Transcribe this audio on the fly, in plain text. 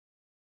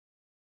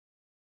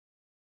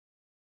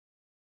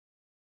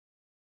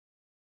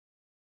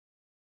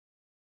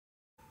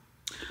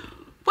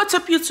What's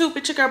up, YouTube?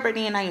 It's your girl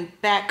Brittany and I am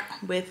back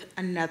with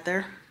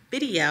another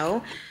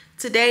video.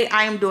 Today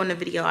I am doing a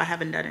video I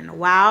haven't done in a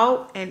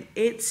while, and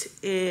it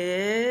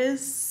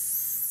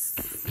is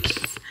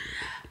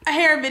a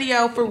hair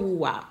video for Woo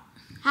Wop.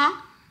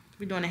 Huh?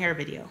 We're doing a hair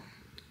video.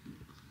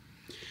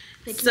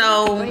 Huh?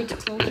 I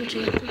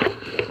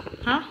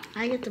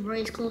get the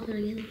braids closer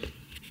together.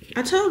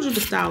 I told you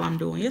the style I'm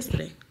doing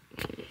yesterday.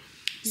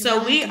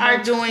 So we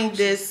are doing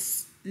this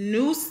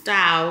new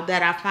style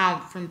that I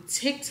found from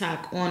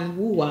TikTok on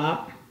Woo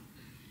Wop.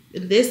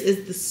 This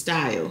is the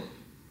style.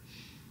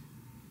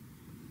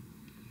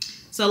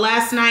 So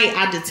last night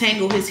I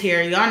detangled his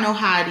hair. Y'all know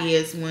how it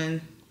is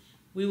when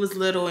we was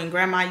little and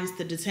grandma used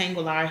to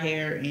detangle our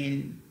hair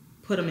and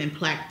put them in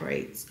plaque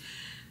braids.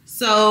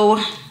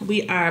 So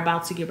we are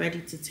about to get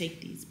ready to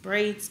take these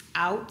braids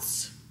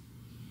out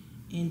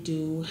and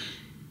do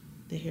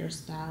the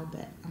hairstyle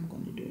that I'm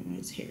going to do on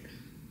his hair.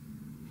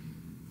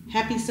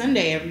 Happy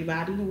Sunday,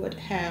 everybody. What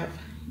have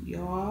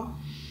y'all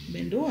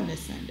been doing this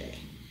Sunday?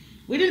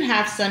 We didn't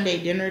have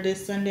Sunday dinner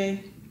this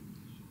Sunday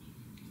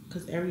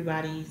because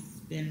everybody's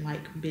been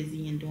like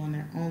busy and doing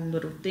their own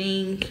little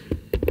thing.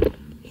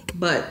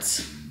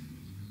 But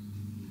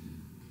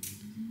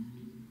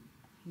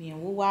me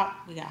and Woo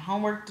Wop, we got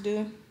homework to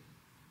do.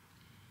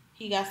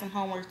 He got some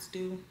homework to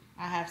do.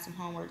 I have some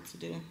homework to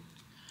do.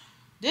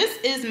 This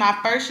is my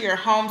first year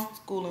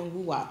homeschooling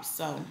Woo Wop,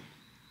 so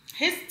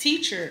his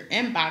teacher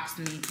inboxed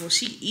me. Well,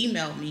 she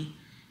emailed me.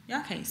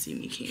 Y'all can't see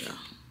me, can y'all?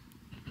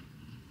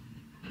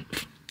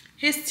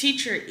 His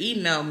teacher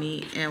emailed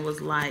me and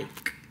was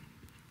like,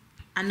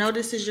 I know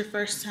this is your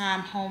first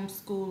time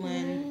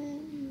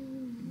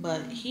homeschooling,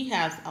 but he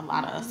has a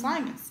lot of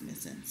assignments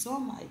missing. So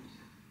I'm like,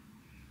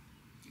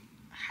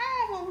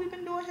 how long we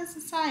been doing his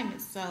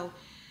assignments? So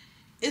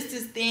it's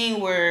this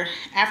thing where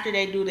after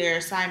they do their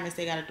assignments,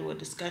 they got to do a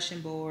discussion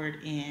board,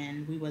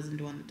 and we wasn't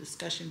doing the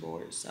discussion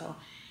board. So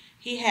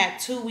he had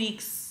 2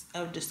 weeks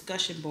of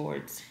discussion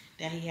boards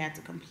that he had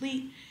to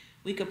complete.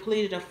 We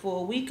completed a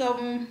full week of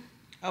them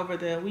over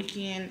the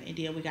weekend, and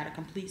then we got to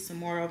complete some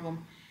more of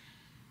them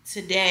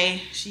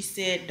today. She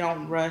said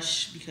don't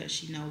rush because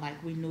she know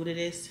like we new to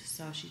this,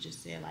 so she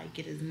just said like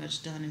get as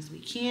much done as we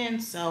can.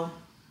 So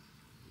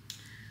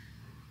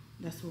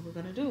that's what we're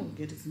gonna do,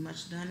 get as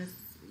much done as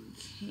we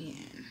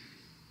can.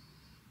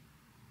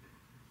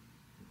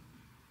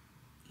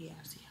 Yeah,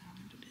 I see how I'm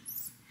gonna do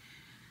this.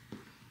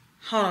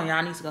 Hold on, y'all.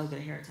 I need to go get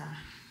a hair tie.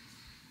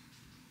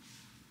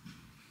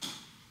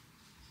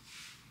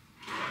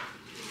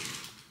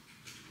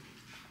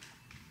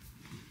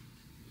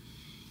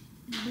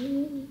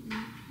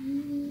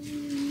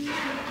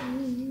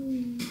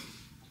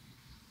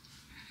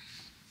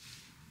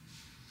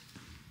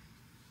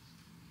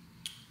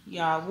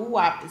 Y'all, Woo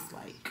Wop is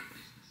like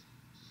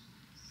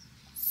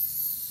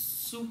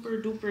super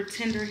duper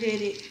tender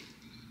headed.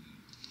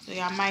 So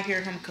y'all might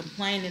hear him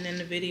complaining in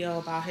the video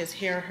about his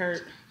hair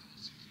hurt.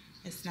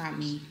 It's not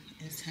me,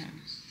 it's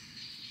him.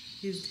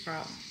 He's the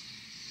problem.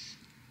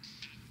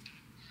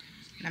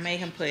 And I made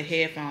him put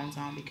headphones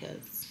on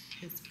because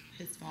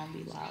his phone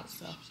be loud,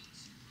 so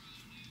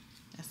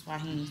that's why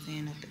he ain't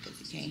saying nothing, because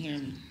he can't hear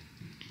me.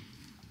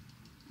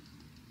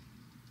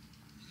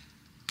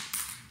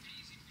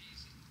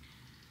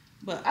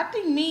 But I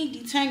think me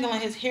detangling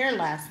his hair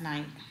last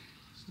night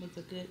was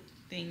a good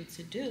thing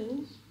to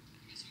do,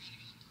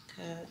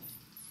 because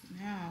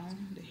now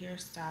the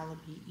hairstyle will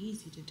be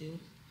easy to do,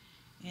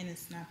 and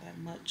it's not that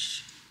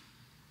much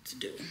to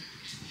do.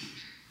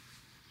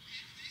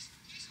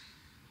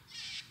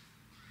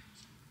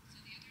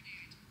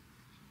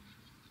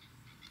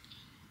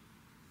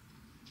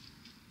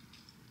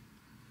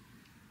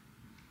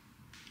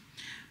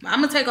 But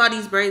I'm gonna take all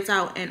these braids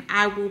out, and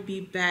I will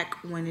be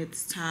back when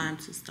it's time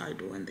to start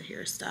doing the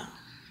hairstyle.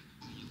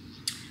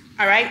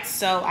 All right,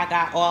 so I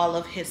got all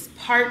of his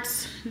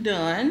parts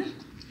done.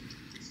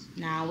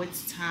 Now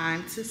it's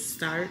time to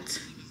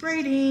start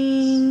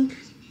braiding.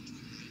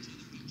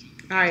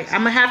 All right,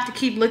 I'm gonna have to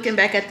keep looking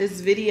back at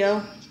this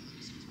video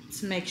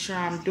to make sure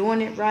I'm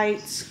doing it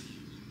right.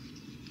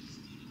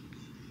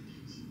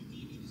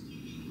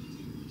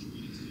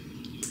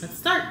 Let's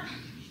start.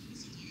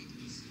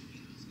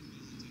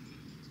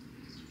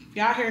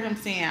 Y'all hear him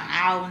saying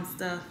ow and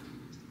stuff.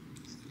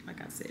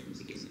 Like I said in the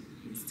beginning,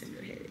 he's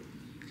tender-headed.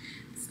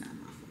 It's not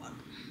my fault.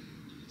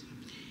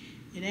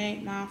 It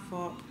ain't my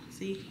fault.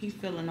 See, he's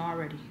feeling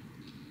already.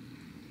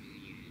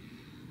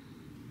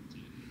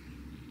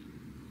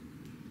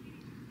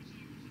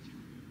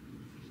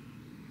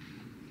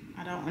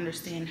 I don't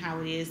understand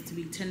how it is to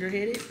be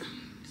tender-headed,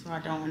 so I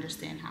don't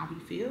understand how he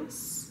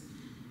feels.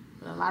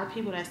 But a lot of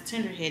people that's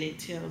tender-headed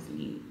tells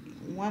me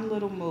one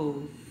little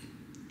move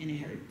and it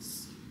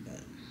hurts.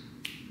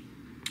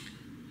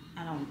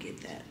 I don't get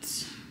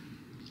that.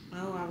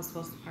 Oh, I was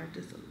supposed to part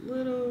this a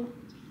little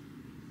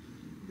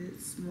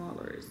bit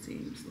smaller, it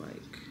seems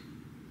like.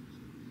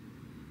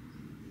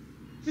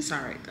 It's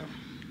all right though.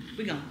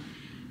 We're gonna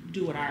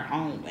do it our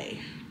own way,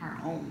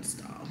 our own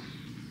style.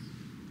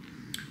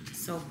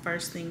 So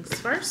first things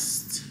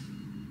first,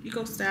 you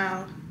go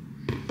style.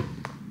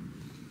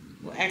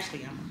 Well,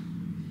 actually,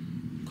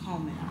 I'm gonna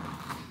comb it out.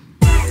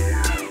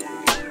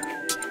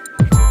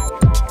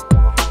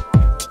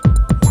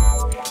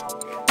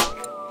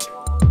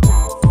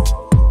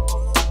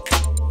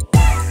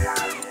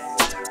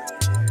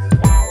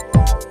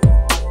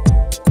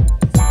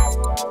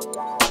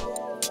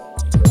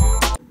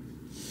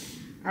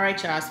 All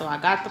right, y'all, so I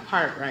got the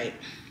part right.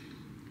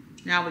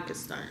 Now we can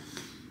start.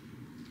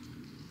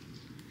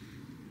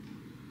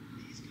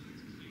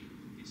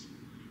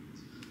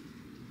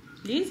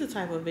 These are the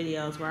type of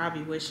videos where I'll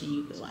be wishing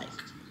you could like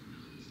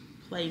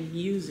play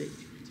music.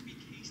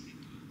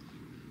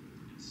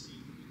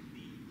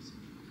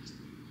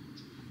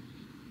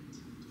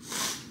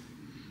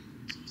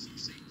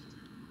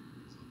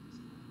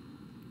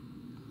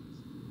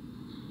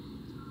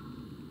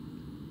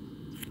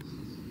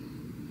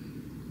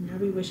 I'll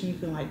be wishing you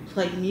could like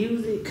play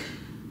music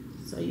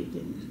so you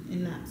can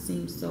and not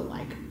seem so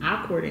like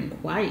awkward and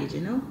quiet,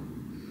 you know?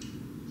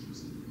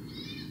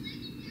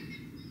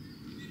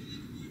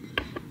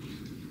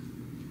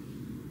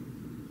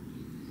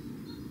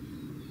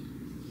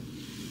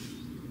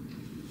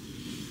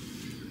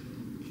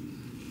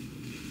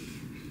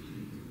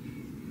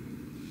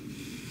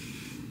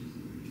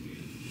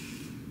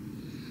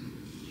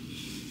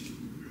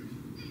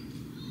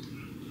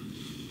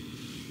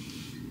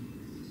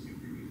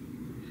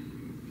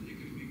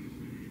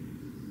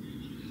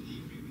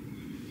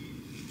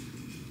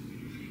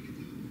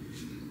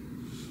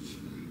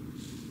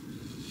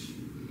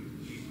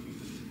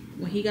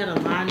 When he got a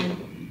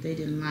lining, they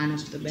didn't line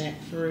us the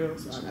back for real,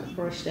 so I gotta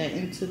brush that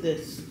into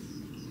this.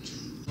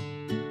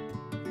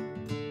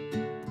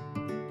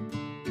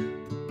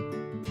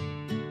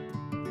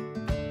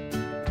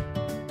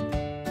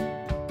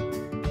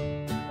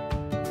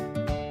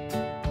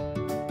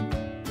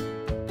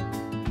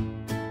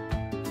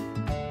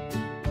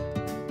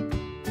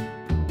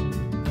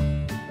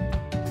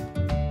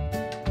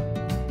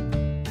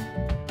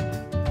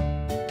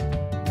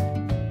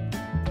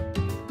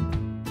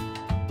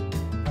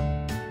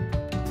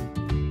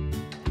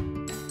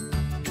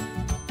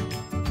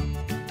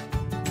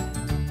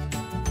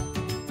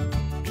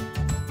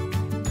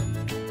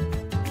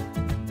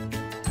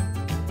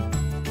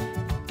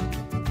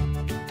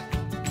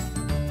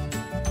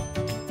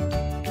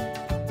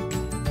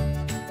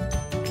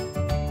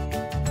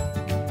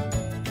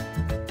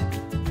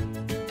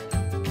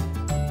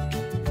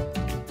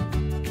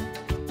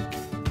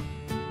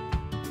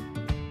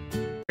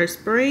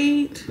 First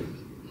braid.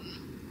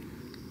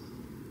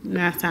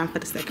 Now it's time for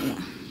the second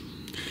one.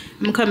 I'm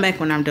gonna come back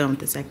when I'm done with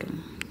the second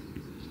one.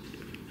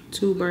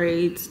 2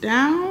 braids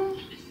down.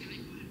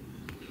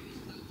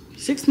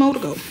 6 more to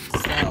go.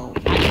 So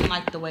I didn't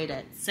like the way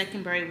that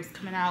second braid was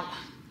coming out.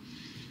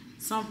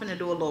 So I'm gonna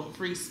do a little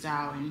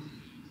freestyle and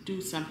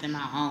do something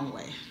my own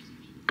way.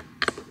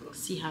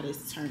 See how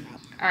this turned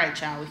out. All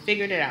right, y'all, we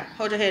figured it out.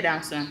 Hold your head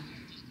down, son.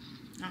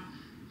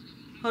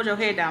 Hold your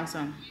head down,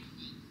 son.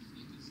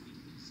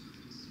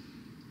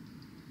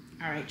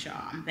 All right,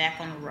 y'all, I'm back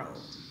on the road.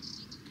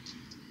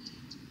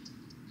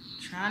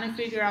 Trying to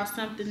figure out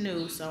something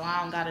new so I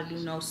don't gotta do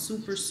no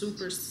super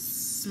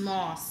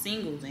small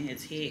singles in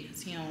his head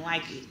because he don't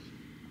like it.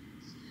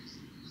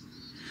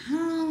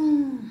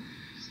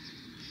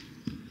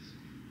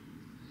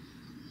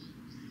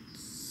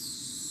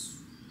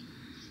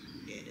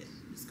 Yeah,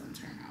 it's gonna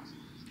turn out.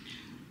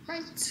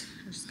 Right,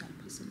 I'm just gonna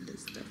put some of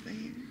this stuff in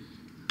here.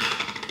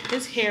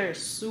 His hair is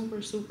super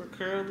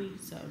curly,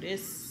 so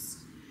this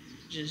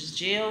just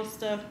gel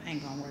stuff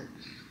ain't gonna work.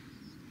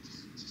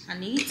 I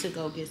need to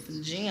go get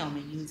some gel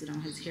and use it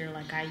on his hair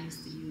like I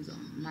used to use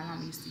on, my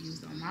mom used to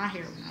use on my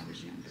hair when I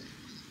was younger.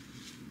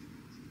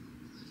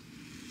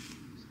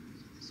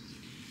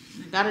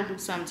 I gotta do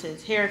something to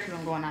his hair because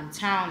I'm going out of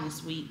town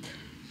this week.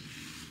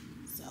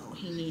 So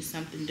he needs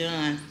something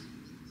done.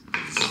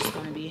 It's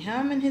gonna be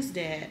him and his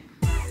dad.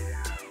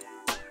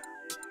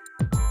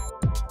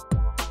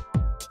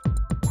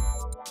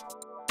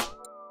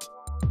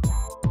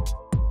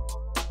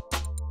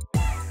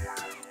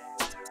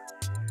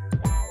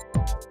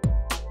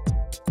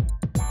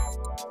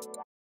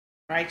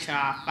 Right,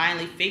 y'all,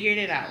 finally figured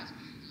it out.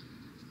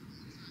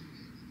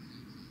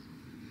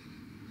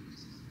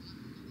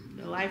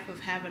 The life of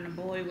having a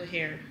boy with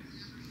hair.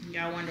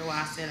 Y'all wonder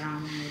why I said I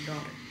don't want no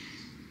daughter.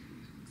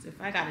 So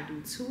if I gotta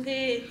do 2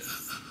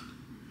 heads,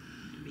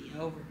 it'll be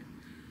over.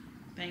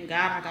 Thank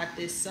God I got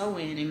this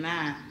sew-in in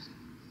mind.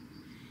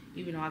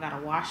 Even though I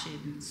gotta wash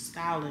it and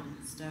style it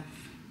and stuff.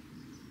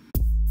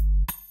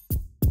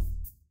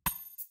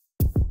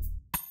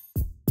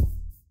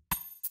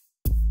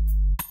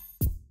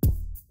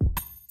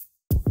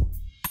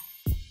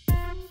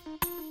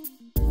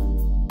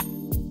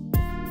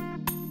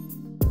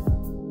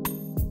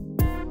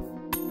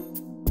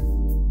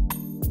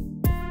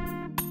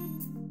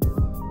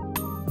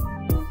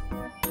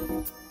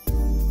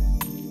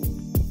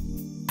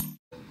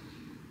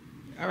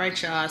 All right,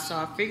 y'all, so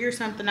I figured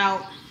something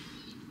out.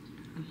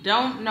 I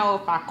don't know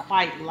if I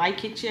quite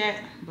like it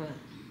yet, but...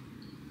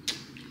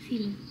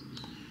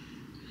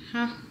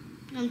 Huh?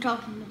 I'm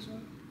talking to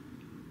myself.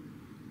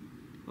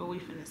 But we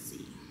finna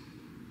see.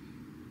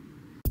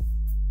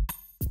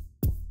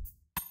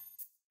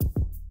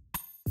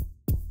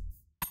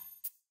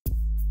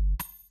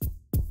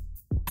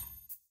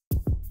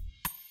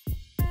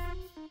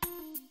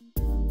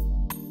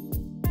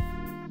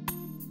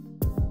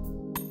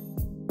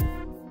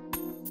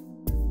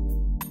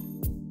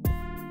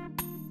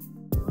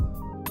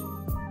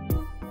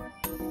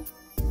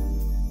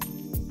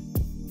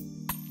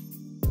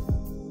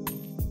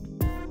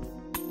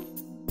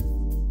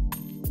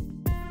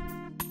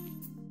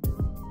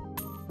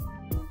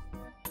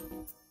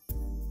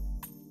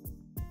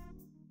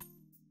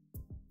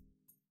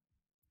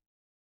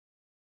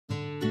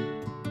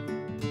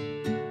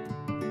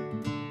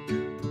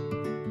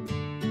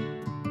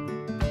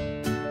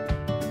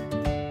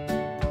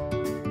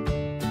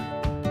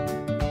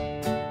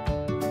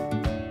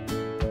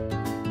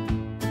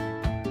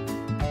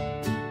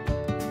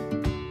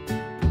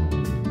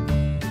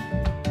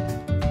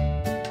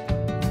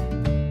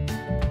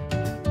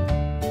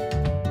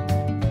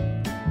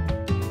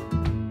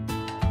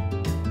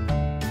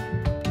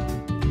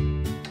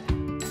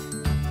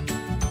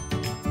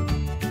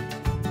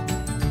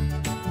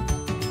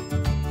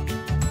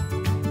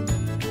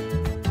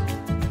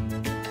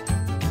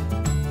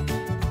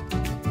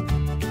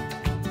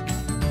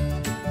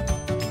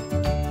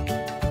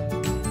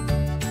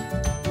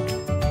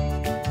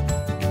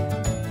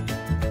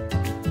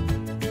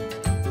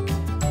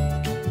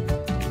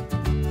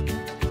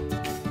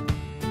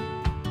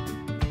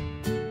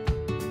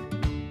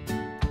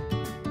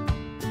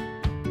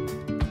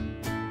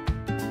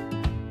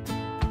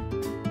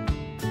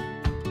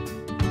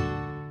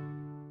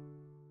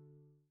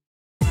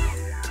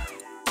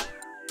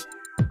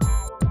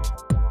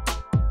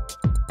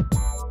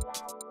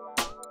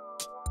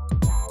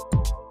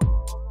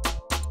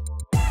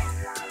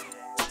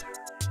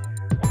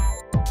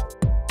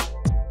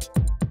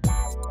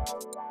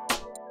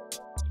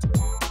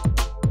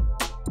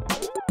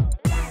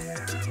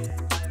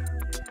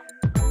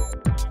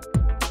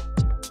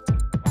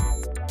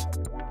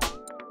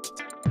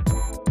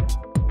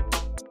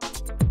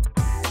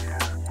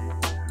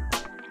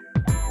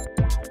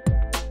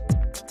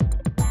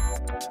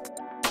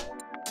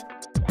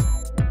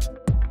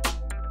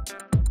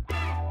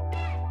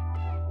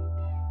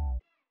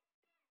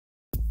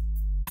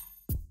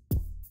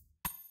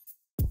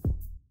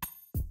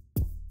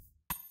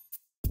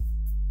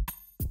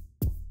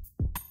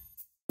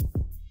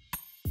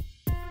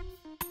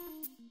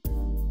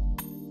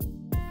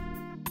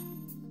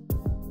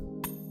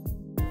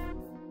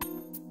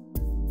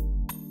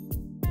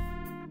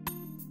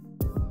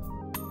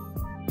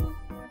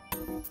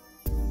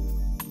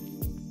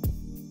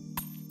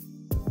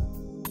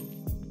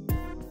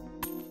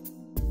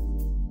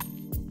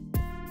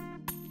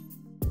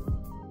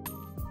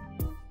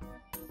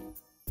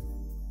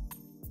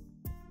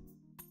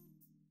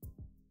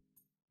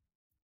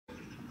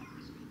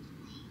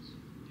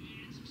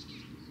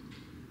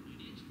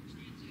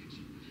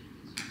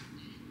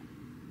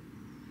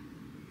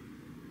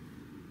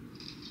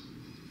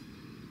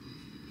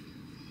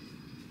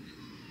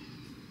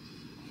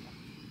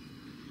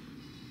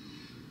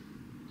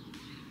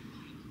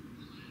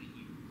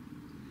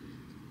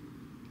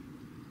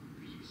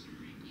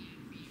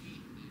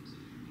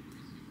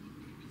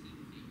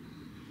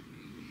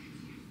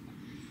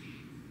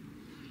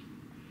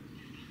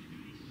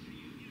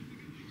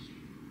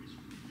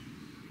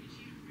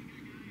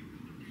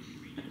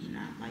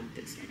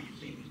 this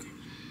anything.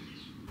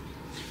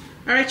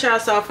 All right, y'all.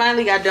 So I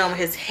finally got done with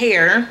his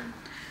hair.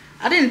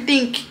 I didn't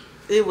think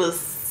he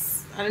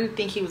was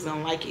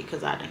gonna like it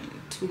because I didn't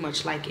too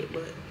much like it,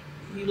 but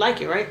you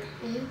like it, right?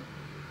 Mm-hmm.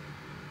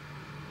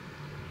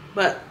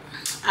 But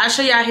I'll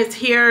show y'all his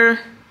hair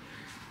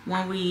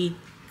when we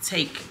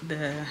take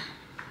the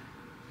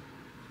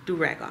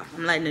do-rag off.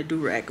 I'm letting the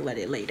do-rag let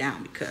it lay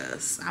down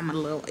because I'm a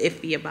little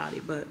iffy about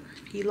it, but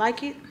if he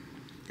like it,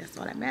 that's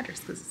all that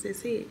matters because it's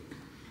his head.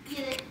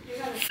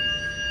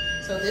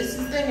 So this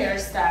is the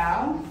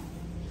hairstyle.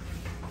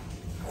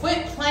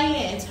 Quit playing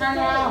and turn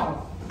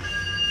around.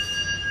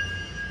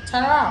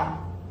 Turn around.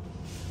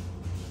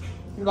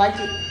 You like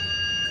it?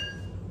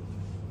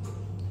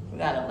 We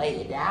gotta lay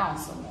it down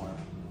some more.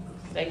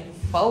 They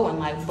bowing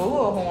like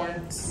bull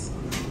horns.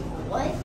 What?